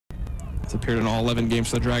It's appeared in all 11 games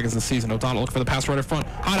for the Dragons this season. O'Donnell looking for the pass right in front.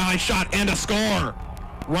 High shot and a score.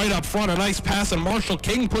 Right up front, a nice pass, and Marshall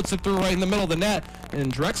King puts it through right in the middle of the net. And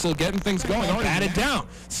Drexel getting things going, batted down.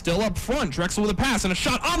 Still up front, Drexel with a pass and a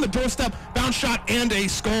shot on the doorstep. Bounce shot and a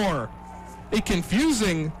score. A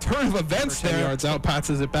confusing turn of events there. 10 yards out,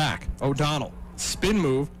 passes it back. O'Donnell, spin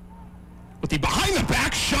move. With the behind the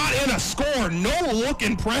back shot and a score. No look,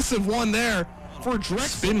 impressive one there for Drexel.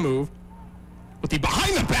 Spin move. With the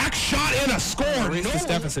behind the back shot and a score. Raise this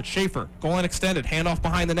deficit. Schaefer, goal line extended, handoff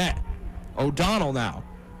behind the net. O'Donnell now.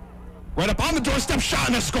 Right up on the doorstep, shot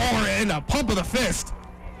and a score, and a pump of the fist.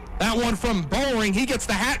 That one from Bowering, he gets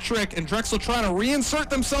the hat trick, and Drexel trying to reinsert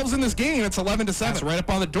themselves in this game. It's 11-7. That's right up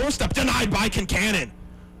on the doorstep, denied by Kincannon.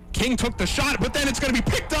 King took the shot, but then it's going to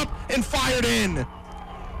be picked up and fired in.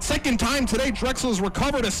 Second time today, Drexel has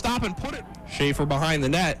recovered a stop and put it. Schaefer behind the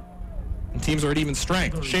net, and teams are at even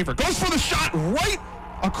strength. Schaefer goes for the shot right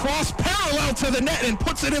across parallel to the net and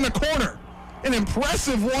puts it in the corner. An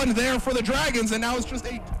impressive one there for the Dragons, and now it's just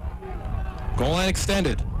 8. Goal line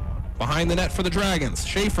extended. Behind the net for the Dragons.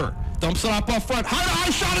 Schaefer dumps it up front. High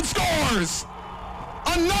shot and scores!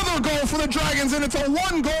 Another goal for the Dragons, and it's a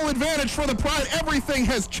 1-goal advantage for the Pride. Everything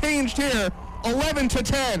has changed here.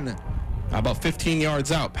 11-10. About 15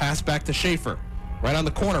 yards out. Pass back to Schaefer. Right on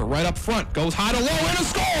the corner, right up front. Goes high to low and a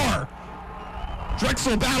score!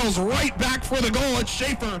 Drexel battles right back for the goal. It's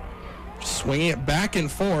Schaefer. Swinging it back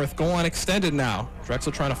and forth. Goal line extended now.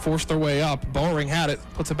 Drexel trying to force their way up. Bowering had it.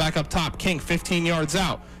 Puts it back up top. King 15 yards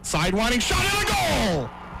out. Sidewinding shot and a goal!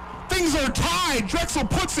 Things are tied. Drexel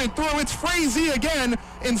puts it through. It's Frazee again.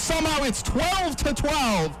 And somehow it's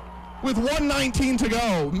 12-12 with 1:19 to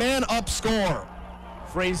go. Man up score.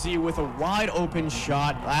 Frazee with a wide open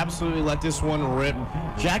shot, absolutely let this one rip.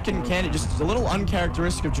 Jack Kincannon, just a little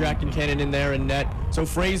uncharacteristic of Jack Kincannon in there in net. So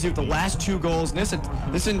Frazee with the last 2 goals, and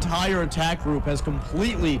this entire attack group has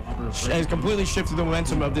completely shifted the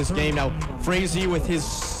momentum of this game. Now Frazee with his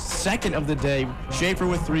second of the day, Schaefer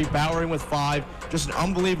with 3, Bowering with 5. Just an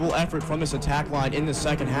unbelievable effort from this attack line in the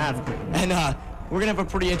second half, and we're gonna have a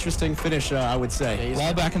pretty interesting finish, I would say.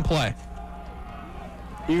 Ball back in play.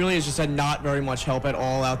 He really has just had not very much help at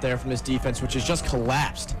all out there from his defense, which has just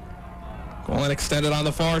collapsed. Goal line extended on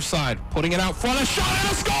the far side. Putting it out front, a shot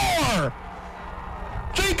and a score!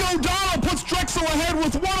 Jake O'Donnell puts Drexel ahead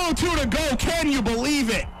with 1:02 to go. Can you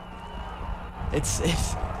believe it? It's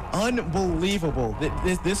unbelievable.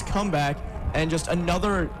 This comeback, and just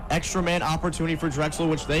another extra man opportunity for Drexel,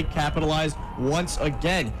 which they capitalized once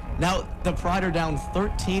again. Now the Pride are down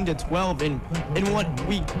 13-12 in what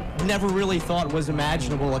we never really thought was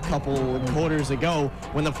imaginable a couple quarters ago,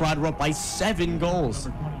 when the Pride were up by 7 goals.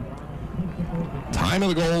 Time of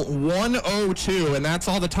the goal, 1:02, and that's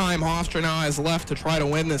all the time Hofstra now has left to try to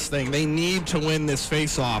win this thing. They need to win this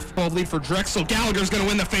face-off. 12 lead for Drexel. Gallagher's going to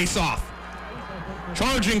win the face-off.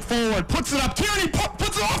 Charging forward, puts it up. Tierney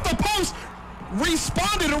puts it off the post.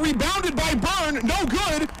 Responded or rebounded by Byrne, no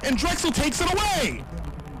good, and Drexel takes it away.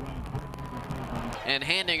 And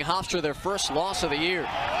handing Hofstra their first loss of the year.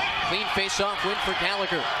 Clean face-off win for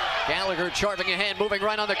Gallagher. Gallagher charging ahead, moving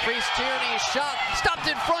right on the crease. Tierney shot, stopped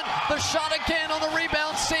in front. The shot again on the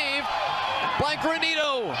rebound, save by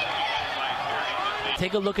Granito.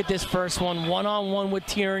 Take a look at this first one, one-on-one with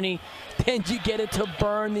Tierney. Then you get it to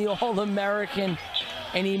Byrne, the All-American,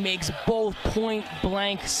 and he makes both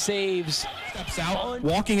point-blank saves. Steps out,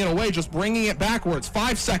 walking it away, just bringing it backwards.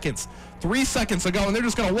 5 seconds, 3 seconds ago, and they're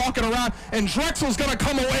just going to walk it around, and Drexel's going to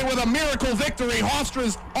come away with a miracle victory.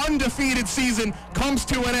 Hofstra's undefeated season comes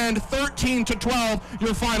to an end, 13-12,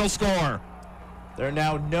 your final score. There are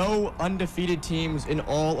now no undefeated teams in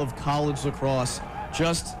all of college lacrosse.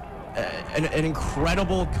 Just an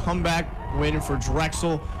incredible comeback win for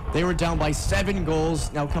Drexel. They were down by 7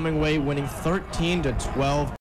 goals, now coming away winning 13-12.